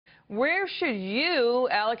Where should you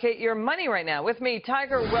allocate your money right now? With me,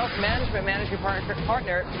 Tiger Wealth Management Managing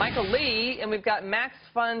Partner Michael Lee, and we've got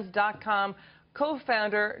MaxFunds.com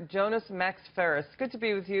co-founder Jonas Ferris. Good to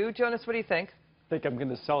be with you. Jonas, what do you think? I think I'm going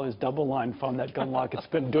to sell his double-line fund, that gun lock. It's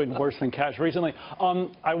been doing worse than cash recently.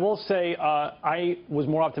 I will say I was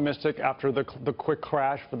more optimistic after the quick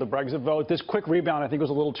crash for the Brexit vote. This quick rebound, I think, was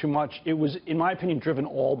a little too much. It was, in my opinion, driven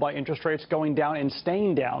all by interest rates going down and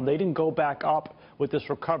staying down. They didn't go back up with this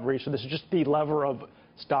recovery. So this is just the lever of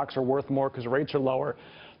stocks are worth more because rates are lower.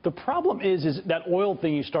 The problem is that oil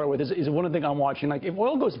thing you started with is one of the things I'm watching. Like, if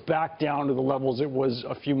oil goes back down to the levels it was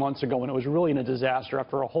a few months ago, and it was really in a disaster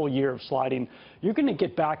after a whole year of sliding, you're going to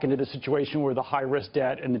get back into the situation where the high-risk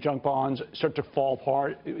debt and the junk bonds start to fall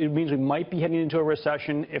apart. It means we might be heading into a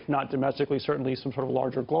recession, if not domestically, certainly some sort of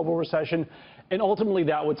larger global recession. And ultimately,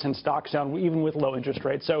 that would send stocks down, even with low interest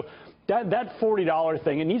rates. So that $40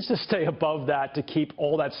 thing, it needs to stay above that to keep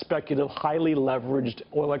all that speculative, highly leveraged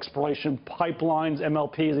oil exploration pipelines,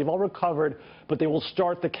 MLPs. They've all recovered, but they will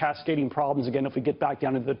start the cascading problems again if we get back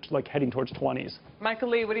down to the heading towards 20s. Michael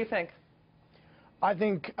Lee, what do you think? I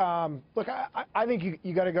think, look, I think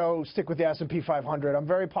you got to go stick with the S&P 500. I'm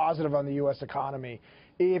very positive on the U.S. economy.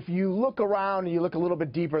 If you look around and you look a little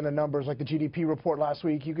bit deeper in the numbers, like the GDP report last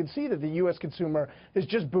week, you can see that the U.S. consumer is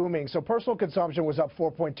just booming. So personal consumption was up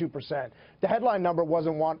 4.2%. The headline number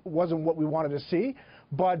wasn't what we wanted to see.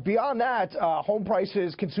 But beyond that, home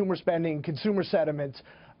prices, consumer spending, consumer sentiment,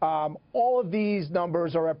 all of these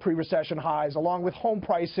numbers are at pre-recession highs, along with home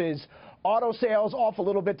prices. Auto sales off a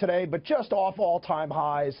little bit today, but just off all-time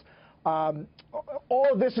highs. All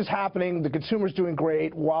of this is happening. The consumer's doing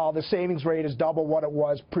great, while the savings rate is double what it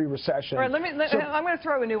was pre-recession. All right, I'm going to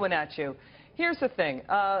throw a new one at you. Here's the thing.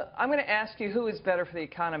 I'm going to ask you who is better for the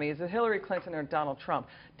economy. Is it Hillary Clinton or Donald Trump?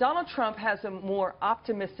 Donald Trump has a more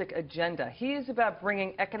optimistic agenda. He is about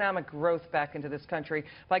bringing economic growth back into this country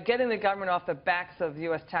by getting the government off the backs of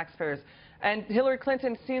U.S. taxpayers. And Hillary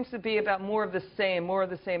Clinton seems to be about more of the same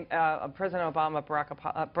President Obama,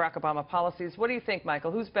 Barack Obama policies. What do you think,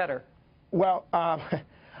 Michael? Who's better? Well,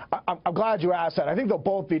 I'm glad you asked that. I think they'll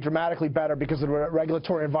both be dramatically better because of the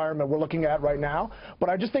regulatory environment we're looking at right now. But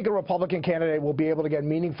I just think a Republican candidate will be able to get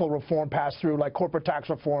meaningful reform passed through, like corporate tax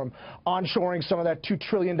reform, onshoring some of that $2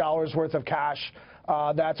 trillion worth of cash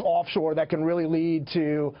that's offshore that can really lead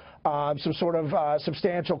to some sort of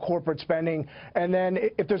substantial corporate spending. And then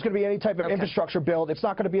if there's going to be any type of infrastructure bill, it's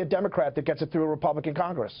not going to be a Democrat that gets it through a Republican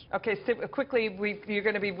Congress. Okay, so quickly, you're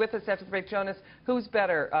going to be with us after the break. Jonas, who's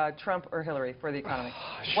better, Trump or Hillary for the economy?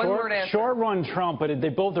 One-word answer. Short run Trump, but they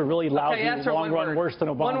both are really lousy. Long run worse than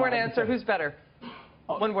Obama. One-word answer. Who's better?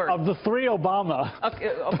 One word. Of the three, Obama.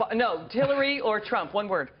 Okay, no, Hillary or Trump. One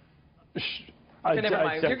word. Never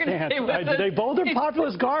mind. You're going to stay with us. They both are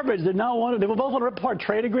populist garbage. They both want to rip apart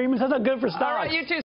trade agreements. That's not good for stocks. All right, you too.